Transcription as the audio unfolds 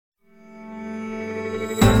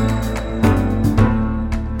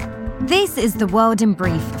This is The World in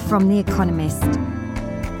Brief from The Economist.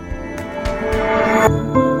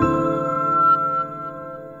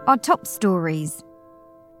 Our top stories.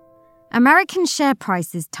 American share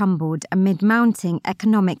prices tumbled amid mounting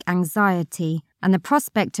economic anxiety and the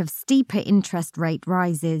prospect of steeper interest rate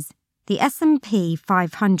rises. The S&P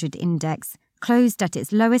 500 index closed at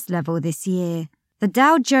its lowest level this year. The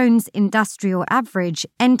Dow Jones Industrial Average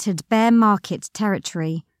entered bear market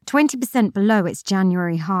territory, 20% below its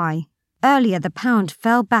January high. Earlier, the pound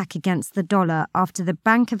fell back against the dollar after the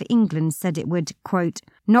Bank of England said it would, quote,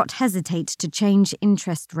 not hesitate to change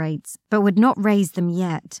interest rates, but would not raise them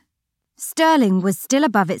yet. Sterling was still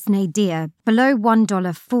above its nadir, below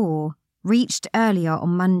 $1.04, reached earlier on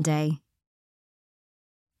Monday.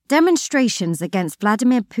 Demonstrations against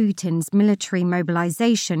Vladimir Putin's military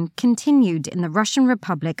mobilisation continued in the Russian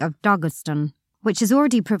Republic of Dagestan, which has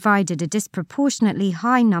already provided a disproportionately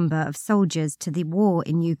high number of soldiers to the war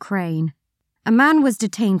in Ukraine. A man was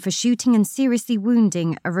detained for shooting and seriously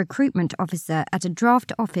wounding a recruitment officer at a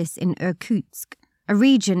draft office in Irkutsk, a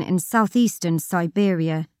region in southeastern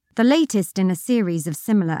Siberia, the latest in a series of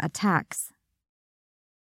similar attacks.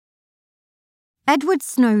 Edward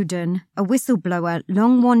Snowden, a whistleblower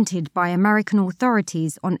long wanted by American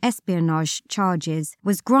authorities on espionage charges,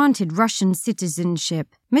 was granted Russian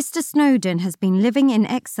citizenship. Mr. Snowden has been living in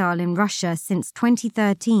exile in Russia since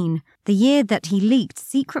 2013, the year that he leaked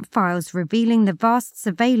secret files revealing the vast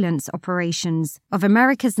surveillance operations of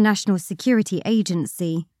America's National Security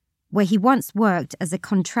Agency, where he once worked as a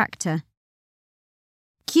contractor.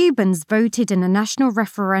 Cubans voted in a national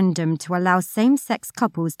referendum to allow same-sex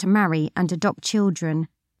couples to marry and adopt children.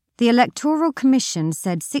 The Electoral Commission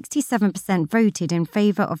said 67% voted in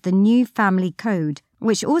favor of the new family code,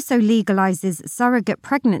 which also legalizes surrogate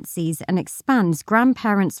pregnancies and expands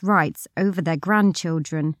grandparents' rights over their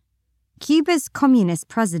grandchildren. Cuba's communist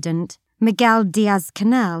president, Miguel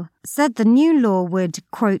Diaz-Canel, said the new law would,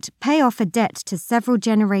 quote, pay off a debt to several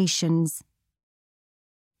generations.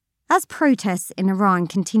 As protests in Iran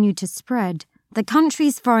continued to spread, the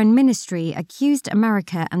country's foreign ministry accused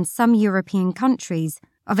America and some European countries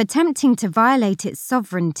of attempting to violate its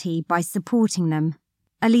sovereignty by supporting them.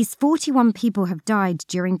 At least 41 people have died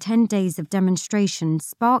during 10 days of demonstrations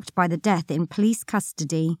sparked by the death in police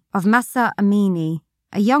custody of Mahsa Amini,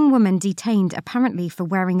 a young woman detained apparently for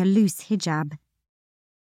wearing a loose hijab.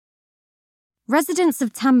 Residents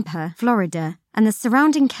of Tampa, Florida, and the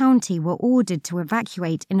surrounding county were ordered to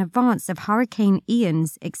evacuate in advance of Hurricane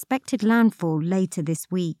Ian's expected landfall later this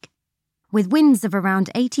week. With winds of around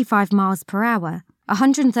 85 miles per hour,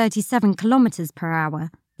 137 kilometers per hour,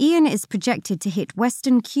 Ian is projected to hit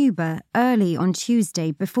western Cuba early on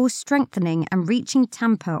Tuesday before strengthening and reaching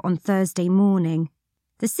Tampa on Thursday morning.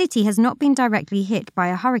 The city has not been directly hit by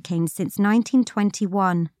a hurricane since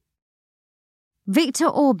 1921. Viktor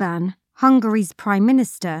Orbán, Hungary's prime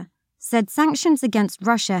minister, said sanctions against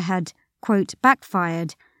Russia had, quote,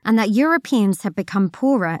 backfired and that Europeans had become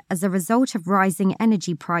poorer as a result of rising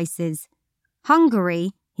energy prices.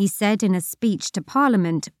 Hungary, he said in a speech to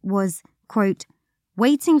Parliament, was, quote,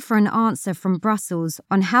 waiting for an answer from Brussels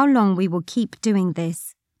on how long we will keep doing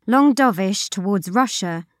this. Long dovish towards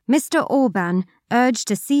Russia, Mr. Orbán urged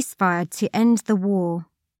a ceasefire to end the war.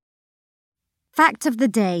 Fact of the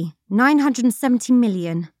day, 970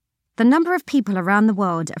 million. The number of people around the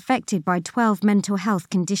world affected by 12 mental health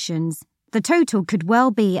conditions. The total could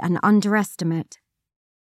well be an underestimate.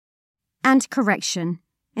 And correction.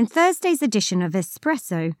 In Thursday's edition of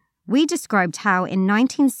Espresso, we described how in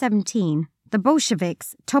 1917, the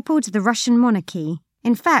Bolsheviks toppled the Russian monarchy.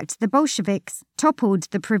 In fact, the Bolsheviks toppled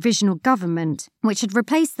the provisional government, which had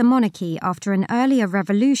replaced the monarchy after an earlier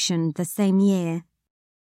revolution the same year.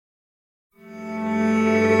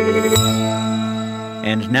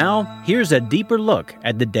 And now, here's a deeper look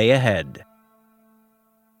at the day ahead.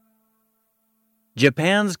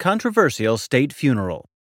 Japan's controversial state funeral.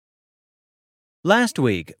 Last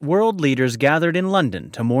week, world leaders gathered in London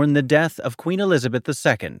to mourn the death of Queen Elizabeth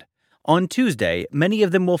II. On Tuesday, many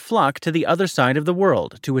of them will flock to the other side of the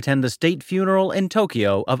world to attend the state funeral in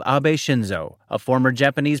Tokyo of Abe Shinzo, a former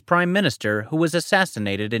Japanese prime minister who was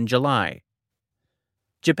assassinated in July.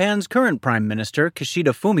 Japan's current Prime Minister,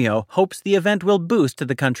 Kishida Fumio, hopes the event will boost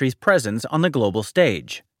the country's presence on the global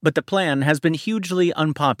stage. But the plan has been hugely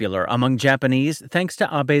unpopular among Japanese thanks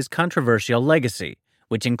to Abe's controversial legacy,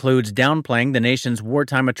 which includes downplaying the nation's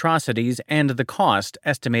wartime atrocities and the cost,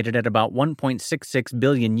 estimated at about 1.66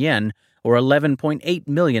 billion yen, or $11.8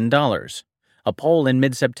 million. A poll in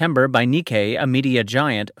mid-September by Nikkei, a media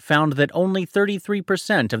giant, found that only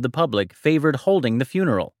 33% of the public favored holding the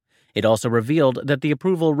funeral. It also revealed that the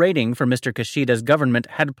approval rating for Mr. Kishida's government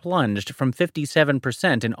had plunged from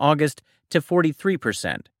 57% in August to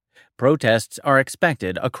 43%. Protests are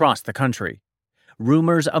expected across the country.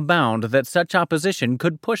 Rumors abound that such opposition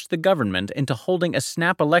could push the government into holding a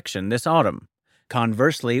snap election this autumn.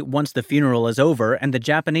 Conversely, once the funeral is over and the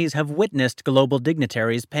Japanese have witnessed global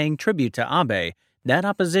dignitaries paying tribute to Abe, that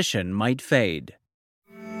opposition might fade.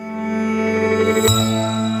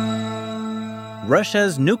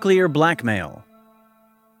 Russia's nuclear blackmail.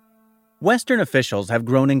 Western officials have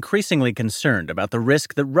grown increasingly concerned about the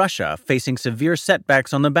risk that Russia, facing severe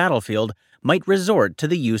setbacks on the battlefield, might resort to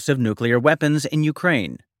the use of nuclear weapons in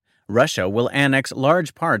Ukraine. Russia will annex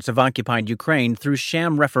large parts of occupied Ukraine through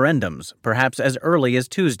sham referendums, perhaps as early as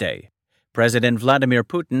Tuesday. President Vladimir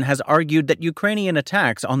Putin has argued that Ukrainian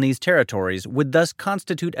attacks on these territories would thus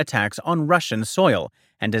constitute attacks on Russian soil,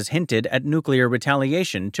 and has hinted at nuclear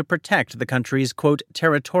retaliation to protect the country's, quote,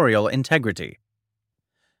 territorial integrity.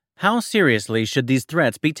 How seriously should these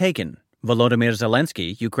threats be taken? Volodymyr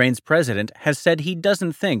Zelensky, Ukraine's president, has said he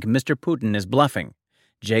doesn't think Mr. Putin is bluffing.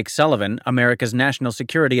 Jake Sullivan, America's national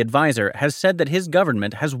security advisor, has said that his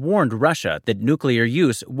government has warned Russia that nuclear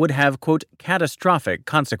use would have, quote, catastrophic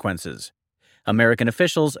consequences. American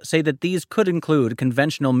officials say that these could include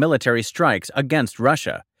conventional military strikes against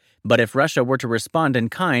Russia. But if Russia were to respond in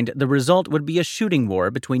kind, the result would be a shooting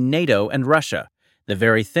war between NATO and Russia, the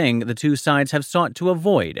very thing the two sides have sought to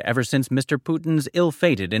avoid ever since Mr. Putin's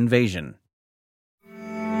ill-fated invasion.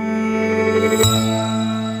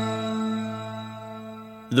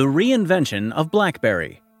 The reinvention of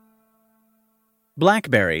BlackBerry.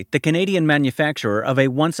 BlackBerry, the Canadian manufacturer of a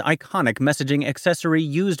once iconic messaging accessory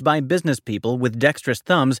used by business people with dexterous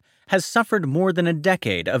thumbs, has suffered more than a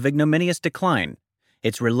decade of ignominious decline.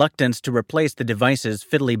 Its reluctance to replace the device's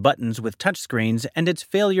fiddly buttons with touchscreens and its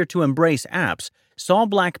failure to embrace apps saw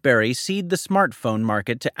BlackBerry cede the smartphone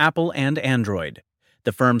market to Apple and Android.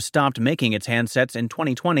 The firm stopped making its handsets in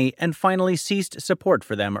 2020 and finally ceased support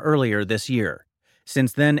for them earlier this year.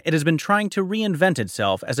 Since then, it has been trying to reinvent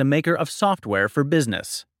itself as a maker of software for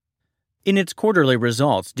business. In its quarterly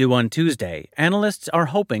results due on Tuesday, analysts are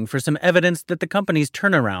hoping for some evidence that the company's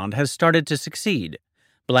turnaround has started to succeed.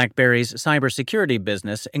 BlackBerry's cybersecurity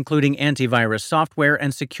business, including antivirus software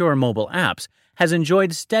and secure mobile apps, has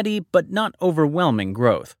enjoyed steady but not overwhelming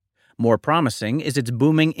growth. More promising is its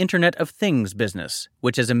booming Internet of Things business,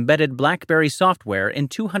 which has embedded BlackBerry software in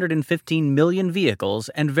 215 million vehicles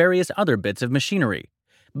and various other bits of machinery.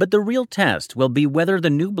 But the real test will be whether the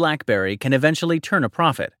new BlackBerry can eventually turn a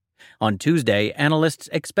profit. On Tuesday, analysts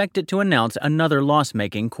expect it to announce another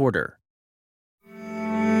loss-making quarter.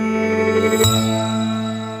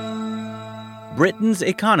 Britain's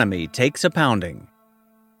economy takes a pounding.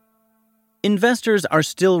 Investors are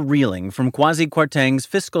still reeling from Kwasi Kwarteng's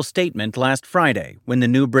fiscal statement last Friday, when the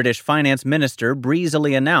new British finance minister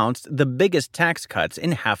breezily announced the biggest tax cuts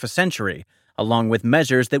in half a century, along with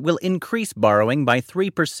measures that will increase borrowing by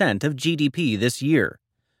 3% of GDP this year.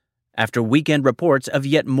 After weekend reports of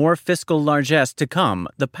yet more fiscal largesse to come,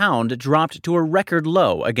 the pound dropped to a record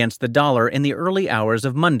low against the dollar in the early hours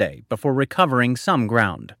of Monday before recovering some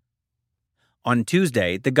ground. On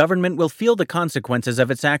Tuesday, the government will feel the consequences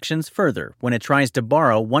of its actions further when it tries to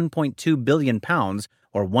borrow £1.2 billion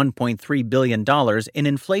or $1.3 billion in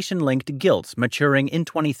inflation-linked gilts maturing in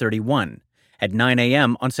 2031. At 9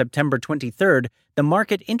 a.m. on September 23rd, the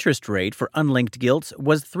market interest rate for unlinked gilts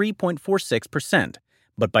was 3.46%,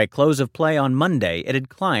 but by close of play on Monday, it had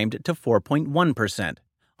climbed to 4.1%.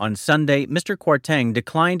 On Sunday, Mr. Kwarteng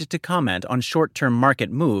declined to comment on short-term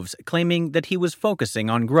market moves, claiming that he was focusing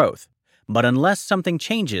on growth. But unless something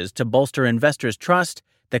changes to bolster investors' trust,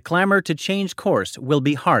 the clamor to change course will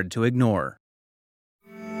be hard to ignore.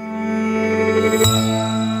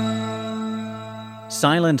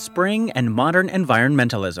 Silent Spring and Modern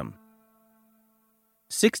Environmentalism.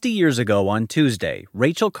 60 years ago on Tuesday,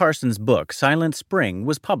 Rachel Carson's book Silent Spring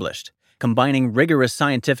was published. Combining rigorous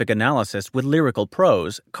scientific analysis with lyrical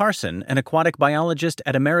prose, Carson, an aquatic biologist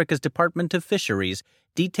at America's Department of Fisheries,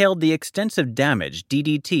 detailed the extensive damage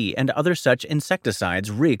DDT and other such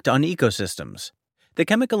insecticides wreaked on ecosystems. The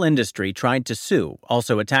chemical industry tried to sue,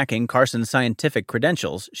 also attacking Carson's scientific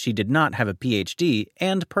credentials — she did not have a PhD —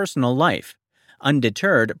 and personal life.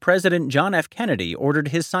 Undeterred, President John F. Kennedy ordered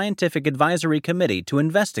his scientific advisory committee to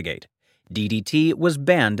investigate. DDT was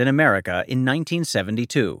banned in America in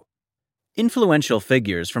 1972. Influential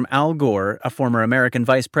figures from Al Gore, a former American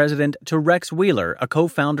vice president, to Rex Wheeler, a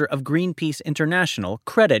co-founder of Greenpeace International,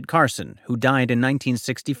 credit Carson, who died in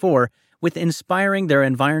 1964, with inspiring their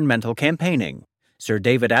environmental campaigning. Sir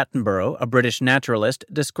David Attenborough, a British naturalist,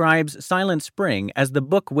 describes Silent Spring as the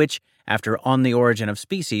book which, after On the Origin of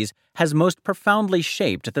Species, has most profoundly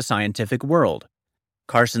shaped the scientific world.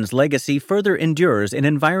 Carson's legacy further endures in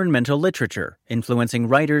environmental literature, influencing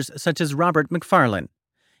writers such as Robert Macfarlane.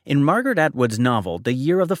 In Margaret Atwood's novel The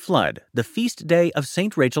Year of the Flood, the feast day of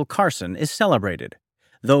St. Rachel Carson is celebrated.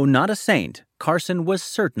 Though not a saint, Carson was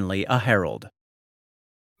certainly a herald.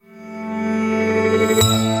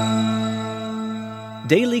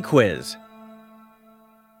 Daily Quiz.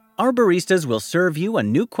 Our baristas will serve you a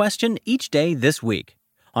new question each day this week.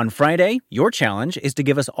 On Friday, your challenge is to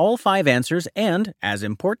give us all 5 answers and, as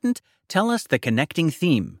important, tell us the connecting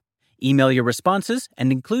theme. Email your responses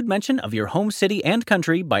and include mention of your home city and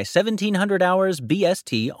country by 1700 hours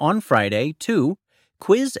BST on Friday to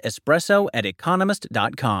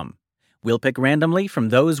quizespresso@economist.com. We'll pick randomly from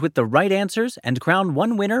those with the right answers and crown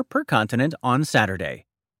one winner per continent on Saturday.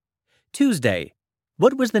 Tuesday.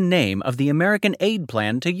 What was the name of the American aid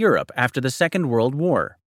plan to Europe after the Second World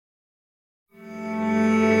War?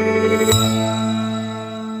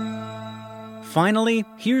 Finally,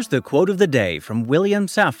 here's the quote of the day from William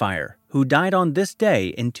Safire, who died on this day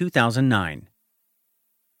in 2009.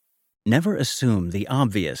 Never assume the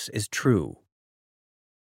obvious is true.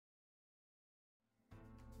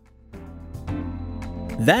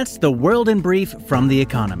 That's The World in Brief from The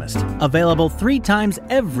Economist, available 3 times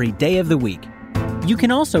every day of the week. You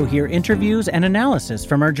can also hear interviews and analysis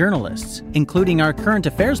from our journalists, including our current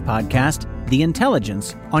affairs podcast, The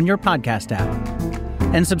Intelligence, on your podcast app.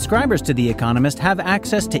 And subscribers to The Economist have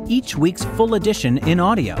access to each week's full edition in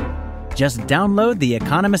audio. Just download the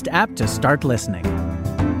Economist app to start listening.